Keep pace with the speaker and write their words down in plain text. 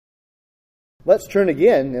Let's turn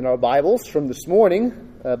again in our Bibles from this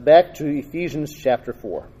morning back to Ephesians chapter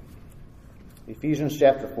 4. Ephesians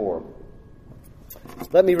chapter 4.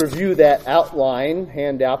 Let me review that outline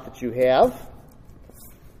handout that you have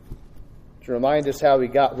to remind us how we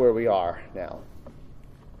got where we are now.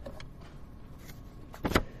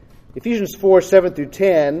 Ephesians 4, 7 through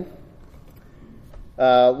 10,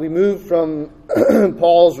 we move from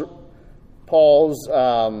Paul's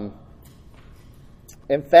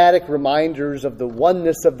emphatic reminders of the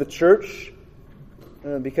oneness of the church,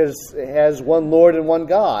 because it has one Lord and one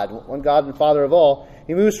God and Father of all.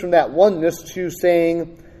 He moves from that oneness to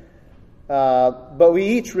saying, but we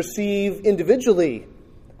each receive individually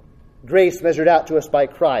grace measured out to us by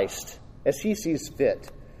Christ as He sees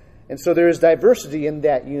fit. And so there is diversity in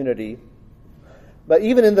that unity. But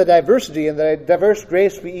even in the diversity and the diverse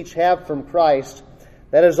grace we each have from Christ,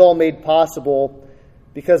 that is all made possible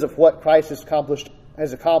because of what Christ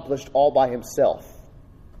has accomplished all by Himself.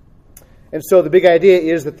 And so the big idea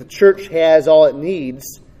is that the church has all it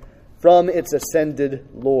needs from its ascended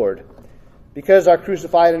Lord. Because our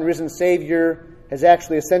crucified and risen Savior has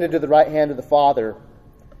actually ascended to the right hand of the Father,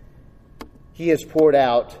 He has poured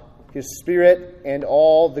out His Spirit and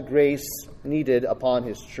all the grace needed upon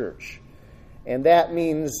His church. And that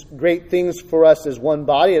means great things for us as one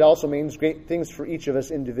body. It also means great things for each of us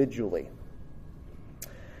individually.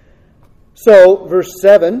 So, verse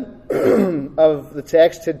 7 of the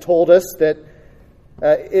text had told us that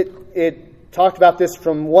it talked about this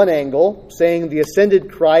from one angle, saying the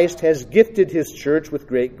ascended Christ has gifted His church with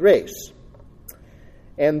great grace.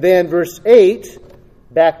 And then verse 8,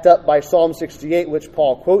 backed up by Psalm 68, which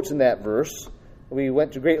Paul quotes in that verse. We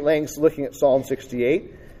went to great lengths looking at Psalm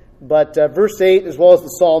 68. But verse 8, as well as the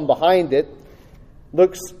psalm behind it,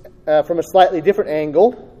 looks from a slightly different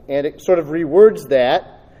angle, and it sort of rewords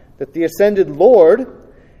that the ascended Lord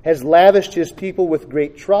has lavished His people with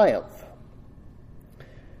great triumph.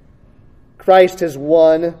 Christ has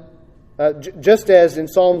won, just as in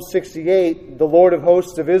Psalm 68, the Lord of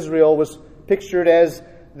hosts of Israel was pictured as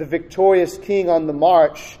the victorious king on the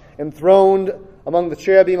march, enthroned among the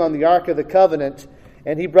cherubim on the Ark of the Covenant,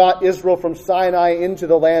 and He brought Israel from Sinai into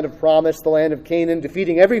the land of promise, the land of Canaan,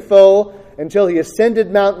 defeating every foe until He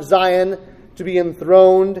ascended Mount Zion to be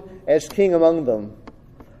enthroned as king among them.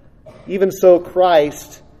 Even so,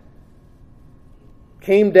 Christ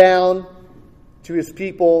came down to His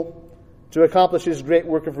people to accomplish His great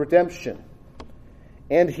work of redemption.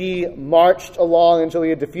 And He marched along until He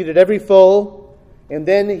had defeated every foe, and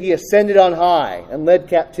then He ascended on high and led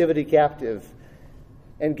captivity captive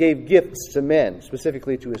and gave gifts to men,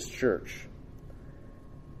 specifically to His church.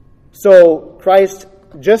 So Christ,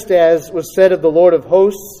 just as was said of the Lord of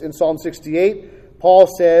hosts in Psalm 68, Paul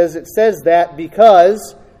says, it says that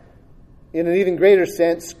because, in an even greater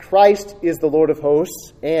sense, Christ is the Lord of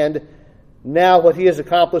hosts, and now what He has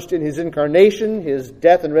accomplished in His incarnation, His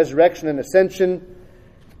death and resurrection and ascension,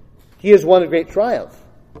 He has won a great triumph.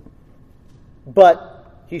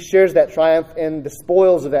 But He shares that triumph and the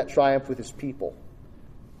spoils of that triumph with His people.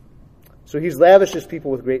 So He's lavished His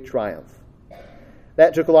people with great triumph.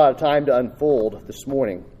 That took a lot of time to unfold this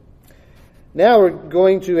morning. Now we're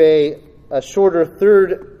going to a shorter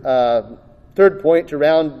third point to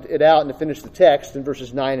round it out and to finish the text in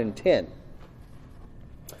verses 9 and 10.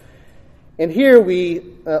 And here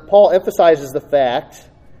Paul emphasizes the fact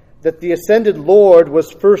that the ascended Lord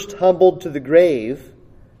was first humbled to the grave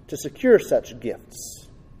to secure such gifts.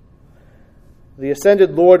 The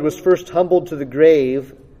ascended Lord was first humbled to the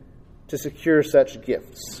grave to secure such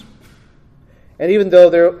gifts. And even though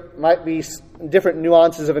there might be different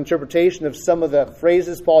nuances of interpretation of some of the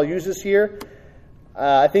phrases Paul uses here,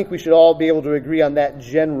 I think we should all be able to agree on that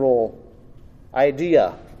general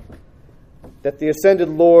idea, that the ascended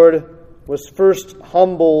Lord was first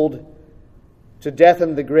humbled to death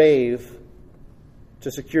and the grave to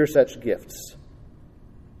secure such gifts.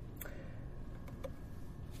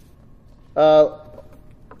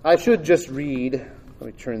 I should just read... Let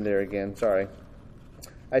me turn there again, sorry.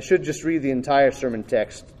 I should just read the entire sermon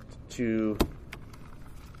text to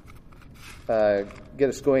get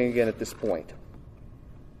us going again at this point.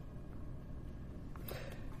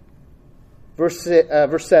 Verse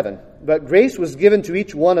 7, but grace was given to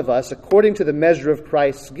each one of us according to the measure of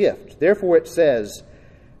Christ's gift. Therefore it says,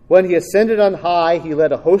 when He ascended on high, He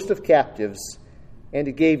led a host of captives, and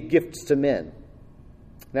He gave gifts to men.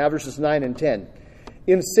 Now verses 9 and 10.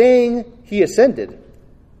 In saying He ascended,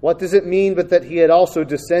 what does it mean but that He had also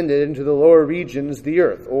descended into the lower regions, the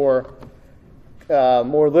earth, or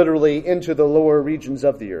more literally, into the lower regions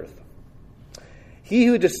of the earth? He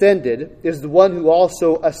who descended is the one who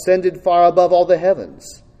also ascended far above all the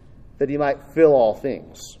heavens, that he might fill all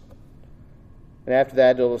things. And after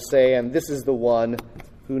that it will say, and this is the one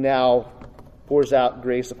who now pours out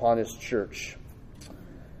grace upon his church.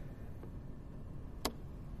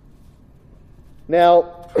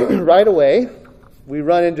 Now, right away, we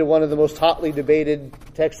run into one of the most hotly debated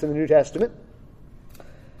texts in the New Testament.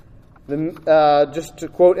 Just to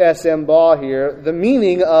quote S.M. Baugh here, the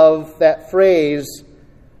meaning of that phrase,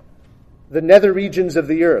 the nether regions of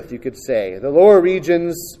the earth, you could say. The lower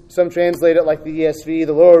regions, some translate it like the ESV,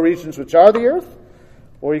 the lower regions which are the earth,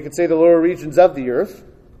 or you could say the lower regions of the earth.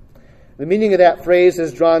 The meaning of that phrase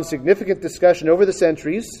has drawn significant discussion over the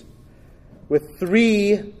centuries with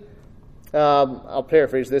three, I'll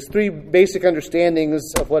paraphrase this, three basic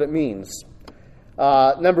understandings of what it means.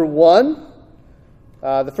 Number one,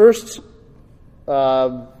 the first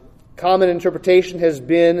common interpretation has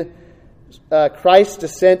been Christ's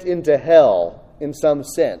descent into hell in some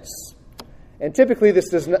sense. And typically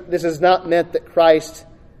this is not meant that Christ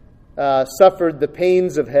suffered the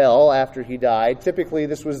pains of hell after he died. Typically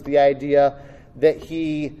this was the idea that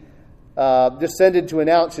he descended to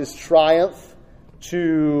announce his triumph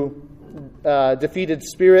to defeated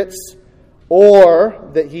spirits, or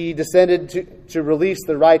that he descended to release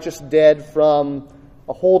the righteous dead from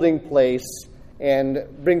a holding place and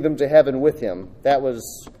bring them to heaven with him. That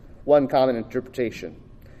was one common interpretation.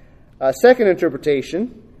 Second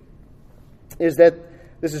interpretation is that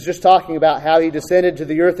this is just talking about how he descended to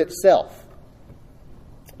the earth itself.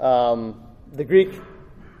 The Greek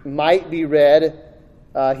might be read,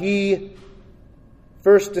 he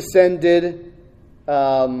first descended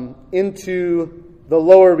into the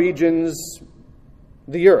lower regions,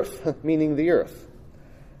 the earth, meaning the earth.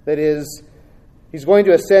 That is, he's going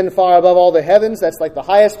to ascend far above all the heavens. That's like the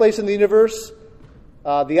highest place in the universe.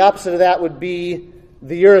 The opposite of that would be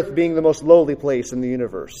the earth being the most lowly place in the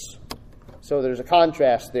universe. So there's a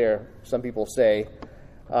contrast there, some people say.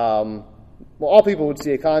 Well, all people would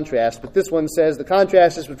see a contrast, but this one says the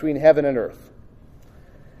contrast is between heaven and earth.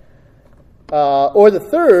 Or the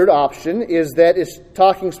third option is that it's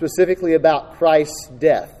talking specifically about Christ's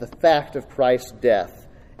death, the fact of Christ's death,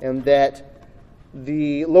 and that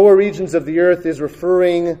the lower regions of the earth is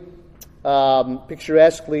referring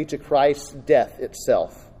picturesquely to Christ's death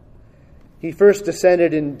itself. He first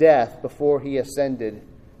descended in death before he ascended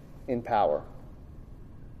in power.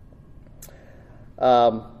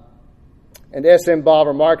 And S.M. Baugh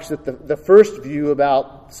remarks that the first view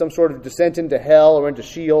about some sort of descent into hell or into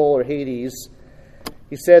Sheol or Hades,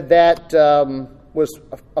 he said that was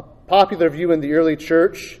a popular view in the early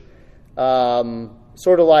church,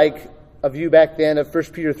 sort of like a view back then of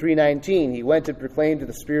 1 Peter 3:19. He went and proclaimed to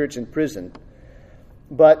the spirits in prison.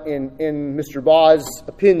 But in Mr. Baugh's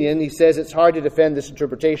opinion, he says it's hard to defend this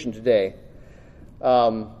interpretation today.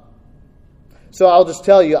 So I'll just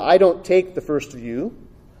tell you, I don't take the first view.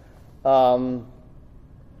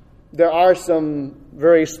 There are some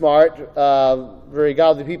very smart, very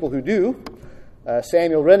godly people who do.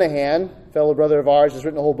 Samuel Renahan, fellow brother of ours, has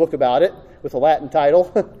written a whole book about it with a Latin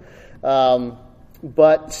title.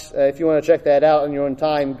 But if you want to check that out on your own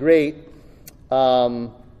time, great.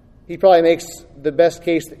 He probably makes the best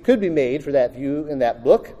case that could be made for that view in that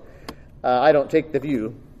book. I don't take the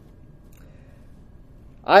view.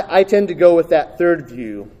 I tend to go with that third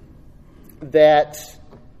view, that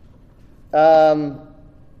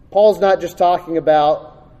Paul's not just talking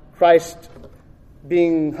about Christ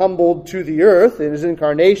being humbled to the earth in his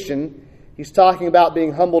incarnation. He's talking about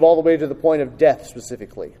being humbled all the way to the point of death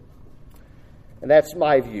specifically. And that's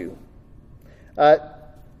my view. Again,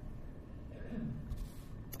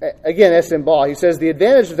 S.M. Baugh, he says, the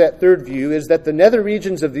advantage of that third view is that the nether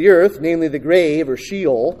regions of the earth, namely the grave or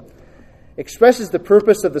Sheol, expresses the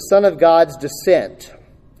purpose of the Son of God's descent.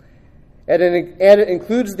 And it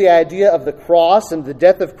includes the idea of the cross and the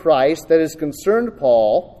death of Christ that has concerned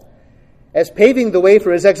Paul as paving the way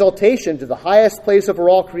for his exaltation to the highest place over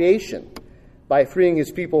all creation by freeing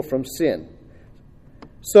his people from sin.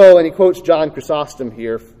 So, and he quotes John Chrysostom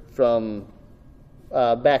here from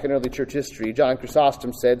back in early church history. John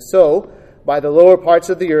Chrysostom said, so, by the lower parts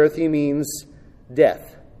of the earth, he means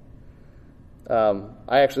death.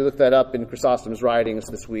 I actually looked that up in Chrysostom's writings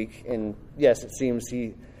this week, and yes, it seems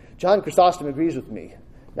John Chrysostom agrees with me.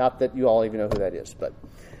 Not that you all even know who that is, but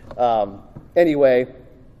anyway,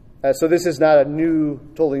 so this is not a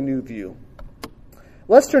totally new view.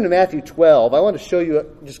 Let's turn to Matthew 12. I want to show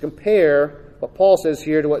you, just compare what Paul says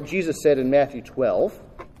here to what Jesus said in Matthew 12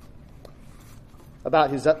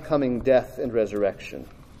 about his upcoming death and resurrection.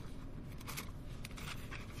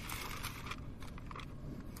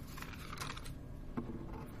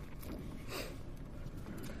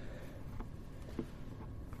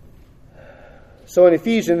 So in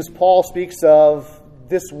Ephesians, Paul speaks of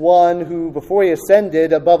this one who, before he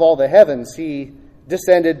ascended above all the heavens, he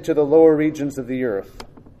descended to the lower regions of the earth.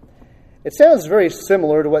 It sounds very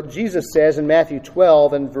similar to what Jesus says in Matthew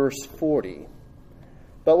 12 and verse 40.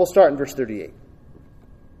 But we'll start in verse 38.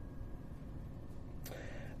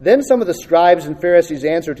 Then some of the scribes and Pharisees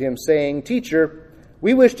answered him, saying, Teacher,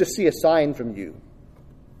 we wish to see a sign from you.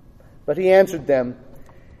 But he answered them,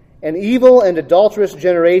 An evil and adulterous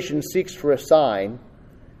generation seeks for a sign,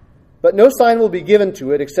 but no sign will be given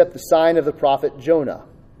to it except the sign of the prophet Jonah.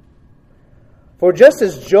 For just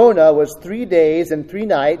as Jonah was 3 days and 3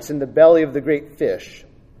 nights in the belly of the great fish,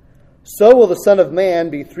 so will the Son of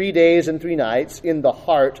Man be 3 days and 3 nights in the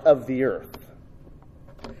heart of the earth.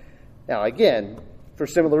 Now again, for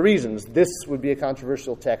similar reasons, this would be a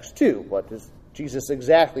controversial text too. What is Jesus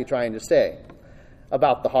exactly trying to say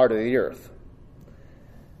about the heart of the earth?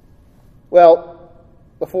 Well,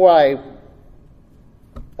 before I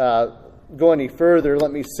go any further, let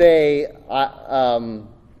me say,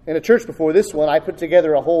 in a church before this one, I put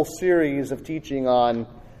together a whole series of teaching on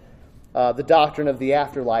the doctrine of the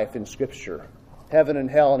afterlife in Scripture. Heaven and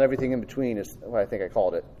hell and everything in between is what I think I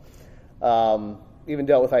called it. Even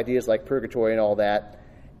dealt with ideas like purgatory and all that.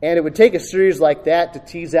 And it would take a series like that to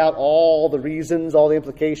tease out all the reasons, all the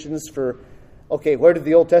implications for, okay, where did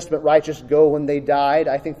the Old Testament righteous go when they died?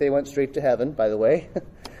 I think they went straight to heaven, by the way.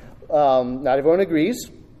 Not everyone agrees.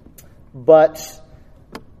 But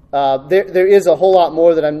there is a whole lot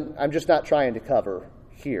more that I'm just not trying to cover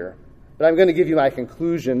here. But I'm going to give you my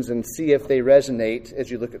conclusions and see if they resonate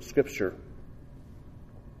as you look at Scripture.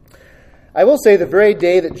 I will say the very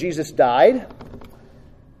day that Jesus died,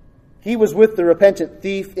 he was with the repentant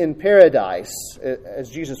thief in paradise, as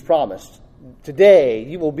Jesus promised. Today,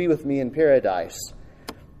 you will be with me in paradise.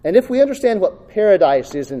 And if we understand what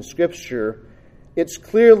paradise is in Scripture, it's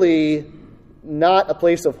clearly not a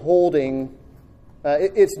place of holding.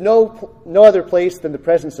 It's no other place than the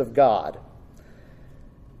presence of God.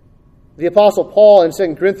 The Apostle Paul in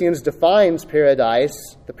 2 Corinthians defines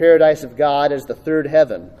paradise, the paradise of God, as the third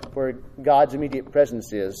heaven, where God's immediate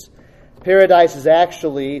presence is. Paradise is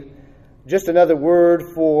actually just another word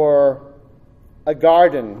for a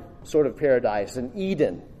garden sort of paradise, an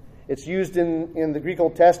Eden. It's used in the Greek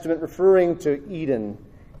Old Testament referring to Eden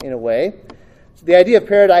in a way. So the idea of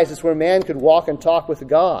paradise is where man could walk and talk with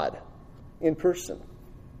God in person.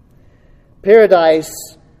 Paradise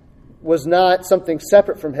was not something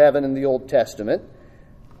separate from heaven in the Old Testament.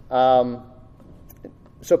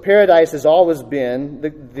 So paradise has always been,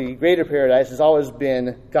 the greater paradise has always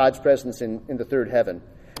been God's presence in the third heaven.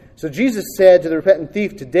 So Jesus said to the repentant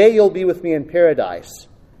thief, Today you'll be with me in paradise.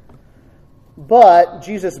 But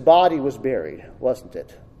Jesus' body was buried, wasn't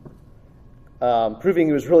it? Proving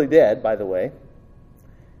he was really dead, by the way.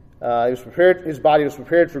 His body was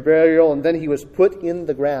prepared for burial, and then he was put in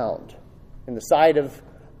the ground, in the side of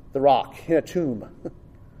the rock, in a tomb.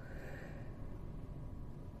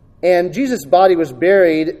 And Jesus' body was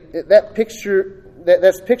buried. That's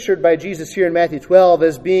pictured by Jesus here in Matthew 12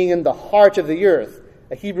 as being in the heart of the earth,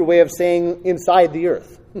 a Hebrew way of saying inside the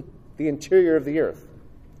earth, the interior of the earth.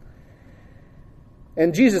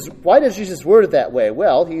 And why does Jesus word it that way?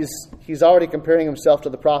 Well, he's already comparing himself to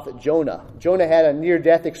the prophet Jonah. Jonah had a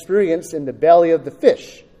near-death experience in the belly of the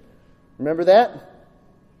fish. Remember that?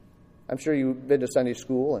 I'm sure you've been to Sunday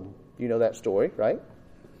school and you know that story, right?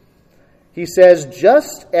 He says,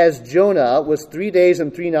 just as Jonah was 3 days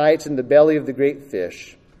and 3 nights in the belly of the great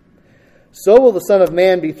fish, so will the Son of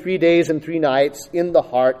Man be 3 days and 3 nights in the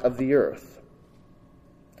heart of the earth.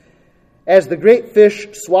 As the great fish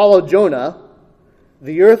swallowed Jonah,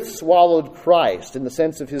 the earth swallowed Christ in the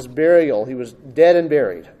sense of his burial. He was dead and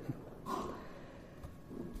buried.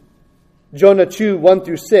 Jonah 2, 1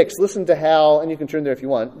 through 6. Listen to how, and you can turn there if you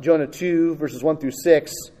want. Jonah 2, verses 1 through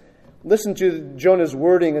 6. Listen to Jonah's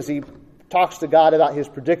wording as he talks to God about his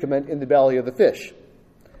predicament in the belly of the fish.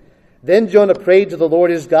 Then Jonah prayed to the Lord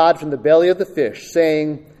his God from the belly of the fish,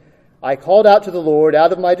 saying, I called out to the Lord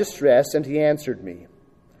out of my distress, and he answered me.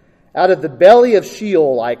 Out of the belly of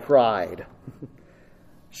Sheol I cried.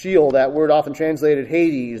 Sheol, that word often translated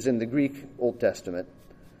Hades in the Greek Old Testament.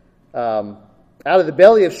 Out of the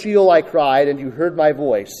belly of Sheol I cried, and you heard my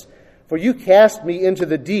voice. For you cast me into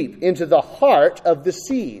the deep, into the heart of the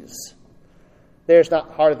seas. There's not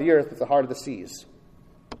the heart of the earth, it's the heart of the seas.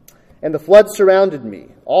 And the flood surrounded me.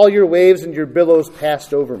 All your waves and your billows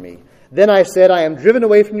passed over me. Then I said, I am driven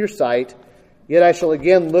away from your sight, yet I shall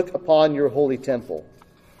again look upon your holy temple.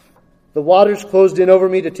 The waters closed in over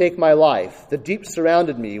me to take my life. The deep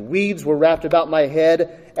surrounded me. Weeds were wrapped about my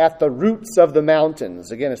head at the roots of the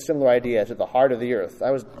mountains. Again, a similar idea to the heart of the earth.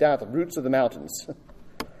 I was down at the roots of the mountains.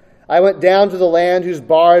 I went down to the land whose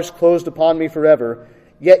bars closed upon me forever.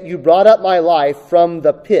 Yet you brought up my life from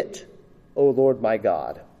the pit, O Lord my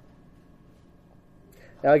God.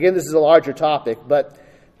 Now again, this is a larger topic, but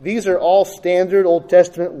these are all standard Old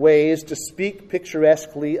Testament ways to speak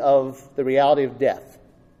picturesquely of the reality of death.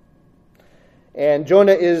 And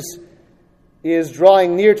Jonah is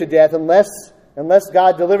drawing near to death. Unless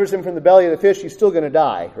God delivers him from the belly of the fish, he's still going to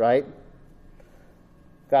die, right?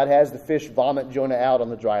 God has the fish vomit Jonah out on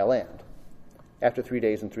the dry land after 3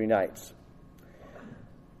 days and 3 nights.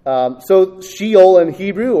 So Sheol in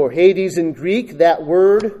Hebrew, or Hades in Greek, that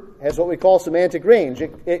word has what we call semantic range.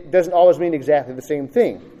 It doesn't always mean exactly the same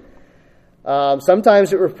thing.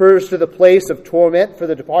 Sometimes it refers to the place of torment for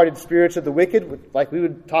the departed spirits of the wicked, like we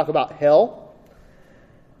would talk about hell.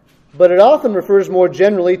 But it often refers more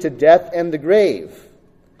generally to death and the grave.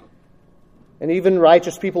 And even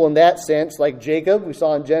righteous people in that sense, like Jacob, we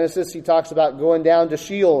saw in Genesis, he talks about going down to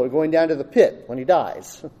Sheol or going down to the pit when he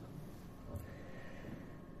dies.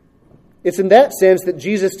 It's in that sense that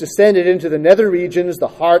Jesus descended into the nether regions, the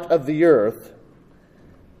heart of the earth.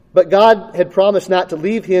 But God had promised not to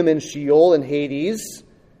leave him in Sheol and Hades.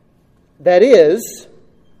 That is,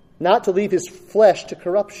 not to leave his flesh to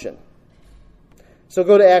corruption. So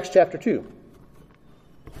go to Acts chapter 2.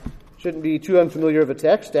 Shouldn't be too unfamiliar of a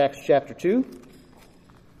text, Acts chapter 2.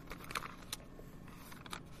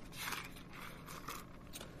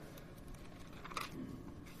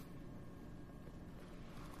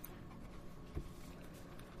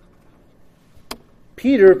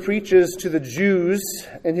 Peter preaches to the Jews,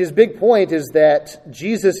 and his big point is that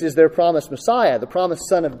Jesus is their promised Messiah, the promised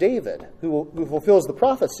son of David, who fulfills the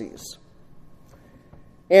prophecies.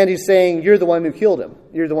 And he's saying, you're the one who killed him.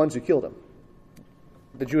 You're the ones who killed him.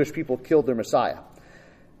 The Jewish people killed their Messiah.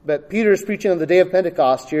 But Peter is preaching on the day of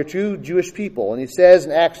Pentecost here to Jewish people, and he says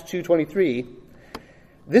in Acts 2:23,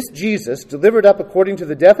 this Jesus, delivered up according to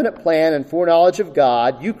the definite plan and foreknowledge of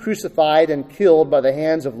God, you crucified and killed by the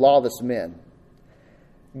hands of lawless men.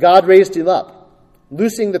 God raised him up,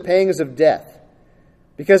 loosing the pangs of death,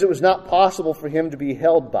 because it was not possible for him to be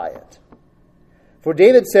held by it. For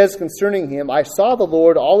David says concerning him, I saw the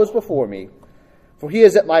Lord always before me, for he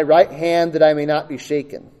is at my right hand that I may not be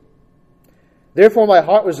shaken. Therefore my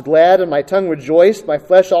heart was glad and my tongue rejoiced. My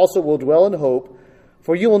flesh also will dwell in hope.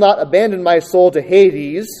 For you will not abandon my soul to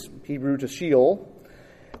Hades, Hebrew to Sheol,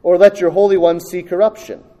 or let your Holy One see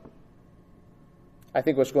corruption. I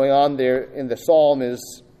think what's going on there in the psalm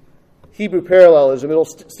is Hebrew parallelism. It'll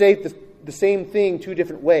state the same thing 2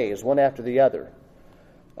 different ways, one after the other.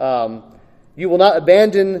 You will not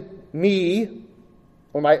abandon me,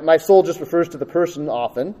 or my soul just refers to the person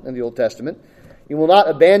often in the Old Testament. You will not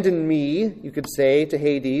abandon me, you could say, to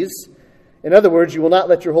Hades. In other words, you will not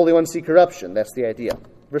let your Holy One see corruption. That's the idea.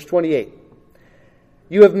 Verse 28.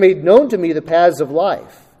 You have made known to me the paths of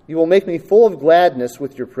life. You will make me full of gladness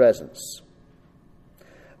with your presence.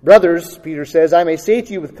 Brothers, Peter says, I may say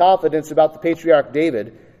to you with confidence about the patriarch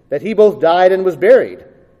David, that he both died and was buried,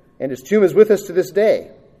 and his tomb is with us to this day.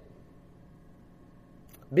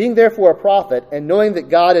 Being therefore a prophet, and knowing that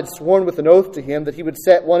God had sworn with an oath to him that he would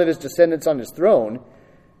set one of his descendants on his throne,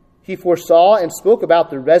 he foresaw and spoke about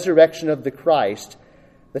the resurrection of the Christ,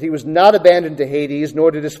 that he was not abandoned to Hades,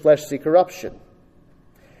 nor did his flesh see corruption.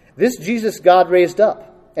 This Jesus God raised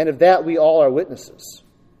up, and of that we all are witnesses.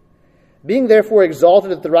 Being therefore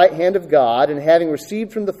exalted at the right hand of God, and having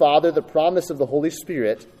received from the Father the promise of the Holy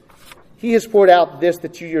Spirit, he has poured out this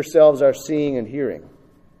that you yourselves are seeing and hearing.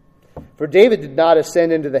 For David did not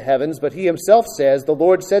ascend into the heavens, but he himself says, the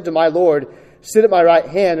Lord said to my Lord, sit at my right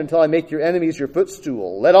hand until I make your enemies your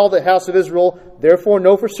footstool. Let all the house of Israel therefore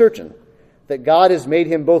know for certain that God has made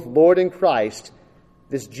him both Lord and Christ,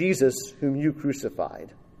 this Jesus whom you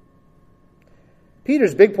crucified.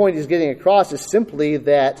 Peter's big point he's getting across is simply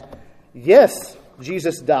that, yes,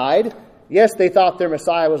 Jesus died. Yes, they thought their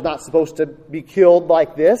Messiah was not supposed to be killed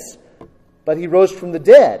like this. But he rose from the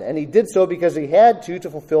dead, and he did so because he had to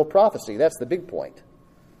fulfill prophecy. That's the big point.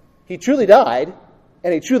 He truly died,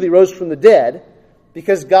 and he truly rose from the dead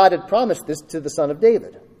because God had promised this to the son of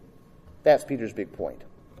David. That's Peter's big point.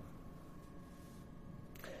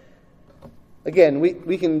 Again,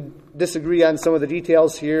 we can disagree on some of the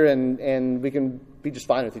details here, and we can be just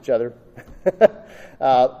fine with each other.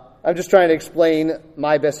 I'm just trying to explain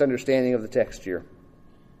my best understanding of the text here.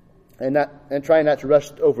 And try not to rush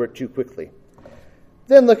over it too quickly.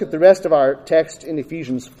 Then look at the rest of our text in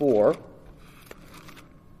Ephesians 4.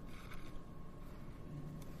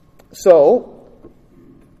 So,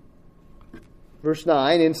 verse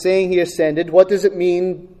 9, in saying he ascended, what does it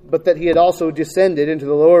mean but that he had also descended into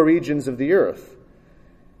the lower regions of the earth?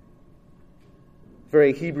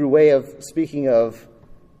 Very Hebrew way of speaking of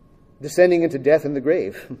descending into death and the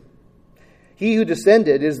grave. He who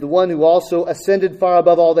descended is the one who also ascended far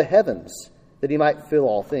above all the heavens, that he might fill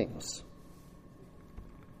all things.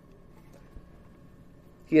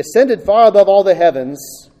 He ascended far above all the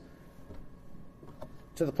heavens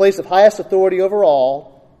to the place of highest authority over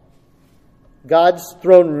all, God's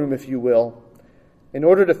throne room, if you will, in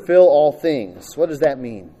order to fill all things. What does that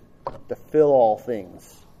mean? To fill all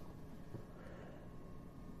things.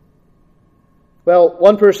 Well,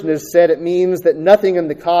 one person has said it means that nothing in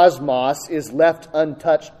the cosmos is left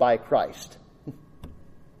untouched by Christ.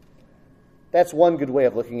 That's one good way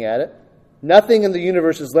of looking at it. Nothing in the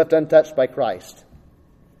universe is left untouched by Christ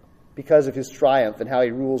because of his triumph and how he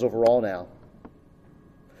rules over all now.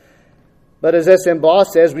 But as S.M.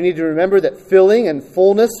 Boss says, we need to remember that filling and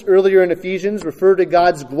fullness earlier in Ephesians refer to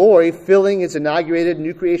God's glory filling his inaugurated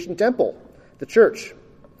new creation temple, the church.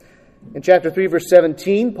 In chapter 3, verse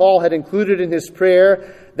 17, Paul had included in his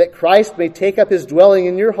prayer that Christ may take up his dwelling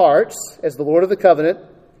in your hearts as the Lord of the covenant,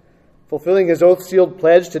 fulfilling his oath-sealed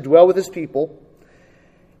pledge to dwell with his people.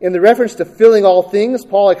 In the reference to filling all things,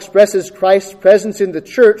 Paul expresses Christ's presence in the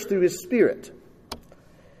church through his Spirit.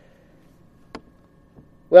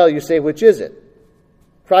 Well, you say, which is it?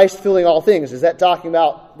 Christ filling all things. Is that talking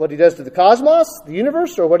about what he does to the cosmos, the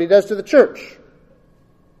universe, or what he does to the church?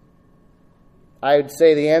 I would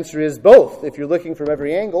say the answer is both, if you're looking from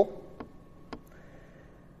every angle.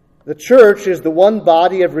 The church is the one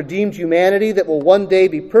body of redeemed humanity that will one day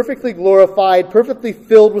be perfectly glorified, perfectly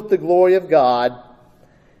filled with the glory of God.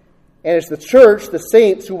 And it's the church, the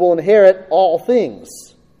saints, who will inherit all things.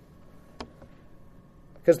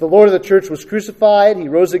 Because the Lord of the church was crucified, he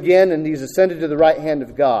rose again, and he's ascended to the right hand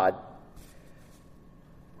of God.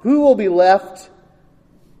 Who will be left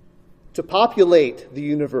to populate the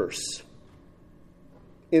universe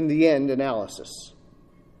in the end analysis?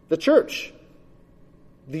 The church.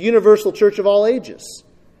 The universal church of all ages.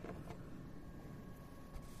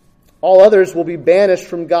 All others will be banished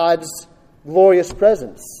from God's glorious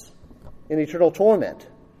presence in eternal torment.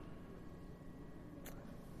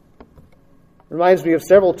 Reminds me of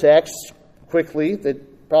several texts, quickly,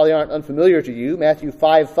 that probably aren't unfamiliar to you. Matthew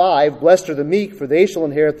 5:5, blessed are the meek, for they shall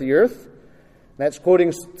inherit the earth. That's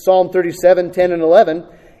quoting Psalm 37:10 and 11.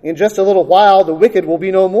 In just a little while, the wicked will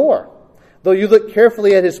be no more. Though you look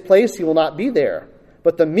carefully at his place, he will not be there.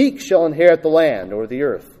 But the meek shall inherit the land, or the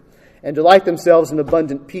earth, and delight themselves in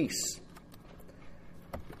abundant peace.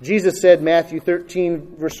 Jesus said, Matthew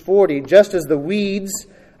 13, verse 40, just as the weeds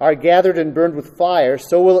are gathered and burned with fire,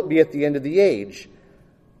 so will it be at the end of the age.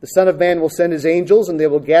 The Son of Man will send his angels, and they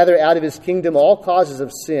will gather out of his kingdom all causes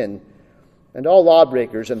of sin and all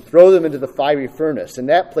lawbreakers, and throw them into the fiery furnace. In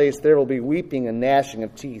that place there will be weeping and gnashing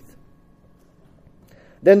of teeth.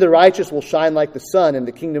 Then the righteous will shine like the sun in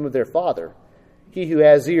the kingdom of their Father. He who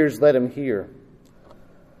has ears, let him hear.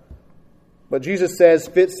 What Jesus says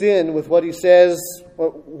fits in with what he says,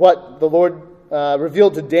 what the Lord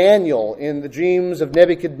revealed to Daniel in the dreams of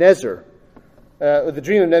Nebuchadnezzar. The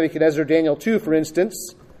dream of Nebuchadnezzar, Daniel 2, for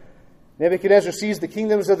instance. Nebuchadnezzar sees the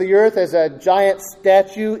kingdoms of the earth as a giant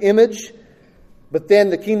statue image, but then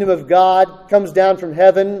the kingdom of God comes down from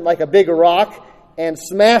heaven like a big rock and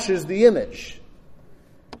smashes the image.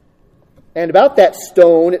 And about that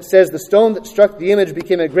stone, it says the stone that struck the image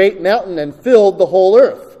became a great mountain and filled the whole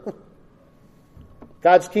earth.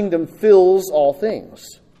 God's kingdom fills all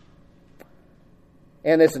things.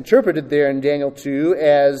 And it's interpreted there in Daniel 2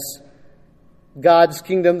 as God's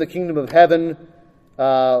kingdom, the kingdom of heaven,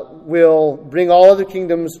 will bring all other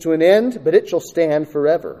kingdoms to an end, but it shall stand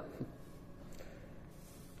forever.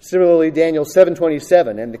 Similarly, Daniel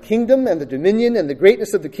 7:27, and the kingdom and the dominion and the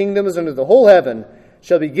greatness of the kingdoms under the whole heaven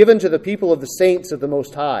shall be given to the people of the saints of the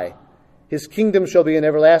Most High. His kingdom shall be an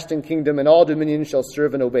everlasting kingdom, and all dominions shall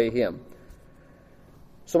serve and obey him.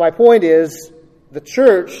 So my point is, the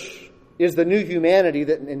church is the new humanity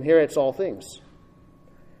that inherits all things.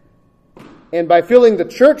 And by filling the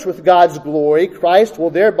church with God's glory, Christ will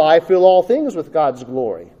thereby fill all things with God's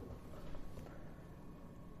glory.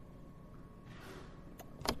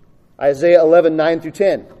 Isaiah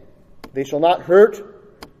 11:9-10. They shall not hurt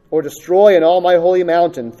or destroy in all my holy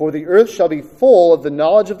mountain, for the earth shall be full of the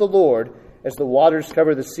knowledge of the Lord as the waters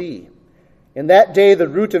cover the sea. In that day the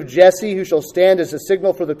root of Jesse, who shall stand as a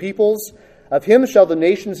signal for the peoples, of him shall the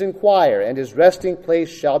nations inquire, and his resting place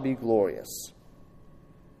shall be glorious.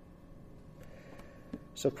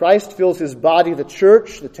 So Christ fills his body, the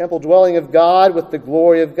church, the temple dwelling of God, with the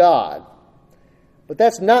glory of God. But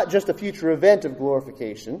that's not just a future event of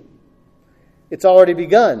glorification. It's already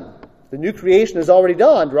begun. The new creation has already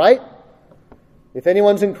dawned, right? If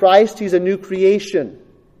anyone's in Christ, he's a new creation.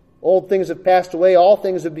 Old things have passed away, all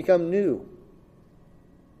things have become new.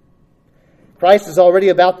 Christ is already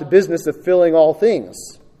about the business of filling all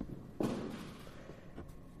things.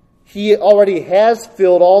 He already has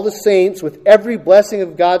filled all the saints with every blessing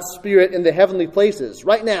of God's Spirit in the heavenly places,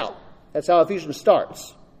 right now. That's how Ephesians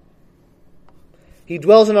starts. He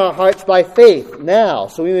dwells in our hearts by faith now,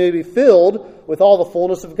 so we may be filled with all the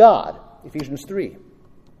fullness of God. Ephesians 3.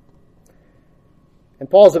 And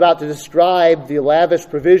Paul's about to describe the lavish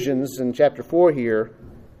provisions in chapter 4 here,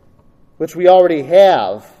 which we already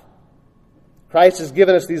have. Christ has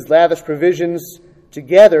given us these lavish provisions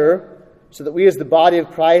together so that we as the body of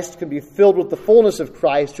Christ can be filled with the fullness of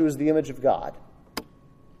Christ, who is the image of God.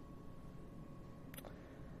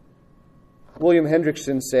 William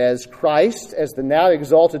Hendrickson says, Christ, as the now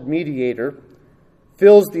exalted mediator,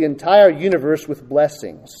 fills the entire universe with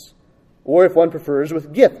blessings, or if one prefers,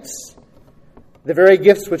 with gifts, the very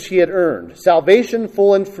gifts which he had earned, salvation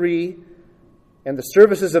full and free, and the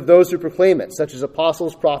services of those who proclaim it, such as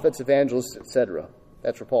apostles, prophets, evangelists, etc.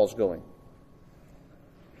 That's where Paul's going.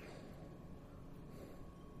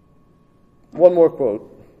 One more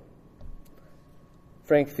quote.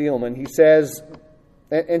 Frank Thielman, he says,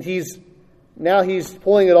 and he's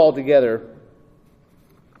pulling it all together.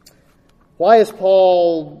 Why is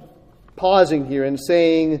Paul pausing here and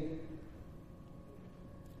saying,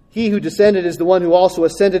 he who descended is the one who also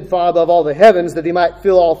ascended far above all the heavens that he might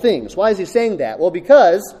fill all things? Why is he saying that? Well,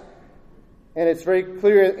 because, and it's very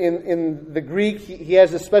clear in the Greek, he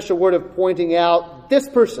has a special word of pointing out this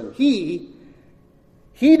person. He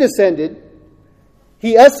descended,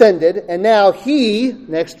 he ascended, and now he,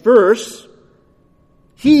 next verse,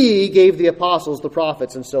 he gave the apostles, the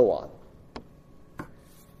prophets, and so on.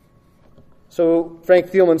 So Frank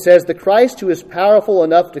Thielman says, the Christ who is powerful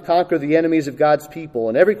enough to conquer the enemies of God's people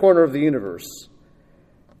in every corner of the universe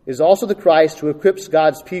is also the Christ who equips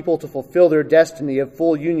God's people to fulfill their destiny of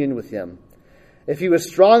full union with him. If he was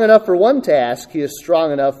strong enough for one task, he is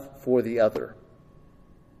strong enough for the other.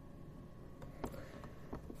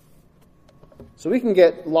 So we can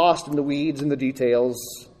get lost in the weeds and the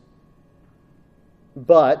details,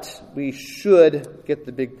 but we should get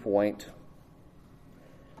the big point.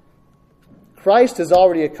 Christ has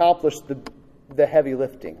already accomplished the heavy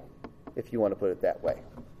lifting, if you want to put it that way.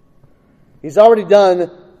 He's already done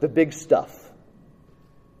the big stuff.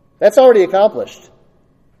 That's already accomplished.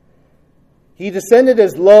 He descended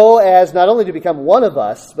as low as not only to become one of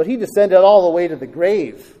us, but he descended all the way to the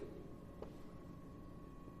grave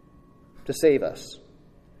to save us.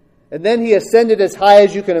 And then he ascended as high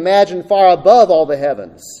as you can imagine, far above all the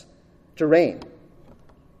heavens, to reign.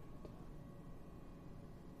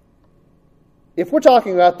 If we're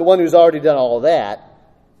talking about the one who's already done all of that,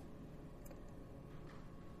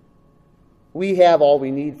 we have all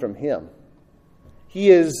we need from him.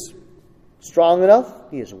 He is strong enough,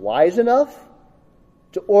 he is wise enough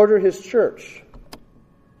to order his church,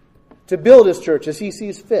 to build his church as he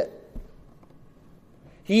sees fit.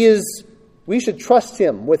 We should trust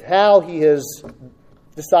him with how he has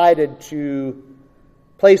decided to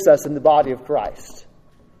place us in the body of Christ.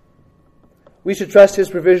 We should trust his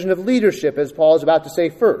provision of leadership, as Paul is about to say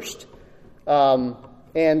first,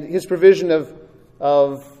 and his provision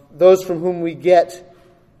of those from whom we get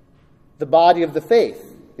the body of the faith,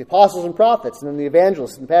 the apostles and prophets, and then the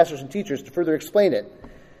evangelists and pastors and teachers to further explain it.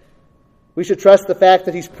 We should trust the fact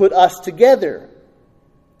that he's put us together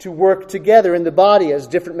to work together in the body as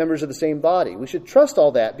different members of the same body. We should trust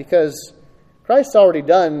all that because Christ's already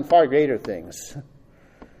done far greater things.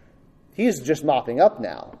 He's just mopping up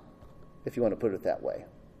now, if you want to put it that way.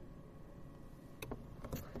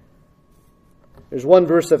 There's one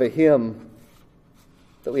verse of a hymn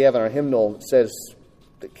that we have in our hymnal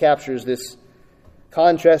that captures this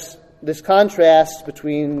contrast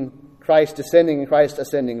between Christ descending and Christ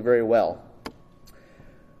ascending very well.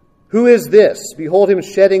 Who is this? Behold him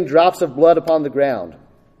shedding drops of blood upon the ground.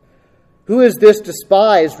 Who is this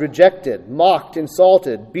despised, rejected, mocked,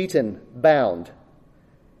 insulted, beaten, bound?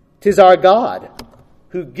 'Tis our God,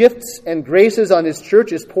 who gifts and graces on his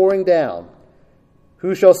church is pouring down.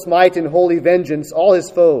 Who shall smite in holy vengeance all his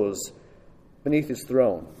foes beneath his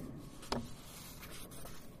throne?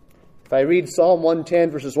 If I read Psalm 110,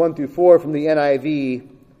 verses 1 through 4 from the NIV,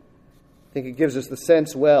 I think it gives us the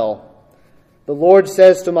sense well. The Lord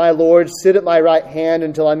says to my Lord, sit at my right hand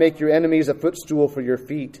until I make your enemies a footstool for your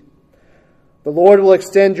feet. The Lord will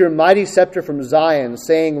extend your mighty scepter from Zion,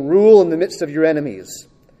 saying, rule in the midst of your enemies.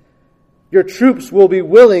 Your troops will be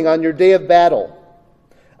willing on your day of battle.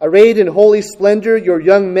 Arrayed in holy splendor, your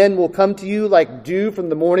young men will come to you like dew from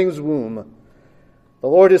the morning's womb. The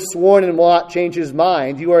Lord has sworn and will not change his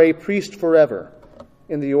mind. You are a priest forever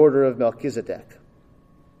in the order of Melchizedek.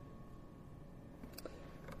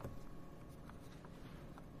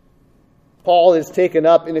 Paul is taken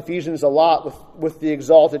up in Ephesians a lot with the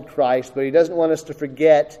exalted Christ, but he doesn't want us to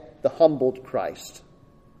forget the humbled Christ,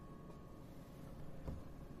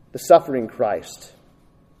 the suffering Christ,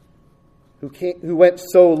 who went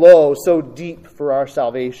so low, so deep for our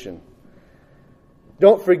salvation.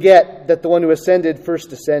 Don't forget that the one who ascended first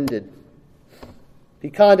descended. He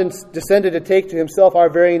descended to take to himself our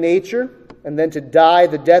very nature, and then to die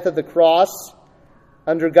the death of the cross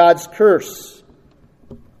under God's curse,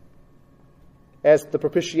 as the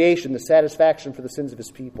propitiation, the satisfaction for the sins of his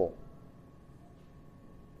people.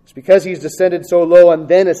 It's because he's descended so low and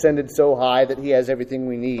then ascended so high that he has everything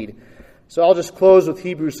we need. So I'll just close with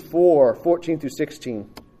Hebrews 4:14 through 16.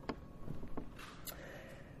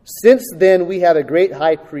 Since then we have a great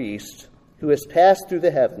high priest who has passed through the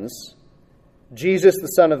heavens, Jesus the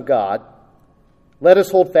Son of God, let us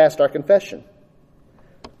hold fast our confession.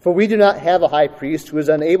 For we do not have a high priest who is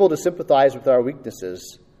unable to sympathize with our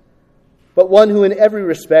weaknesses, but one who in every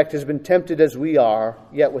respect has been tempted as we are,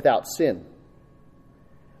 yet without sin.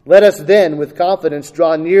 Let us then, with confidence,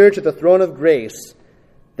 draw near to the throne of grace,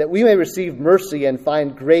 that we may receive mercy and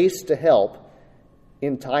find grace to help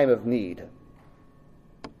in time of need.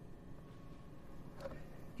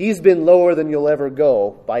 He's been lower than you'll ever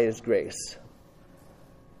go by his grace,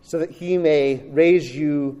 so that he may raise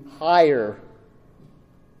you higher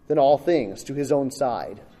than all things to his own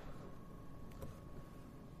side.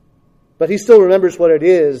 But he still remembers what it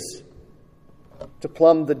is to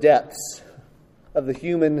plumb the depths of the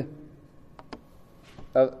human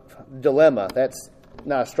dilemma. That's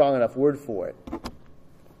not a strong enough word for it.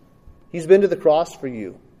 He's been to the cross for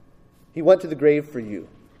you. He went to the grave for you.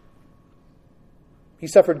 He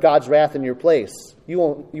suffered God's wrath in your place. You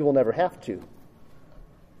will never have to.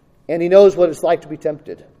 And he knows what it's like to be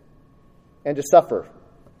tempted and to suffer.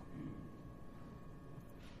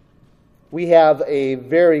 We have a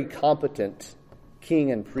very competent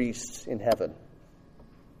king and priest in heaven.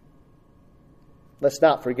 Let's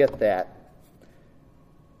not forget that.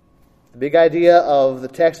 The big idea of the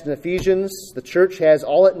text in Ephesians, the church has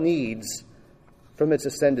all it needs from its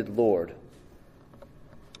ascended Lord.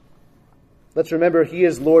 Let's remember he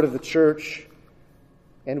is Lord of the church,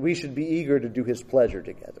 and we should be eager to do his pleasure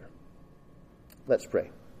together. Let's pray.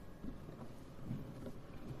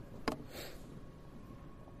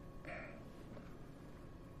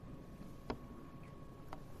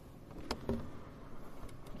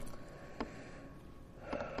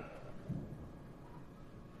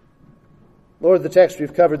 Lord, the text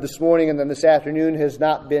we've covered this morning and then this afternoon has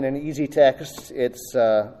not been an easy text. It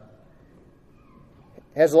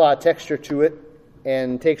has a lot of texture to it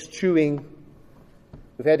and takes chewing.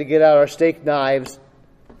 We've had to get out our steak knives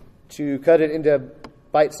to cut it into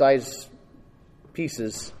bite-sized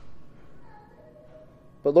pieces.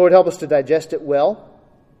 But Lord, help us to digest it well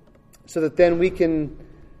so that then we can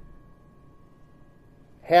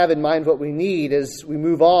have in mind what we need as we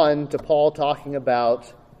move on to Paul talking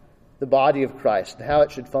about the body of Christ and how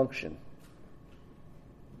it should function.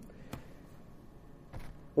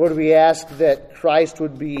 Lord, we ask that Christ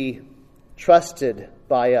would be trusted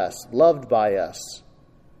by us, loved by us.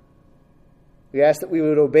 We ask that we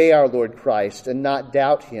would obey our Lord Christ and not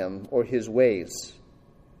doubt him or his ways.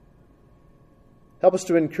 Help us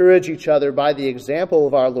to encourage each other by the example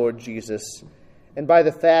of our Lord Jesus and by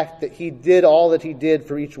the fact that he did all that he did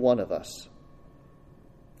for each one of us.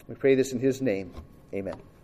 We pray this in his name. Amen.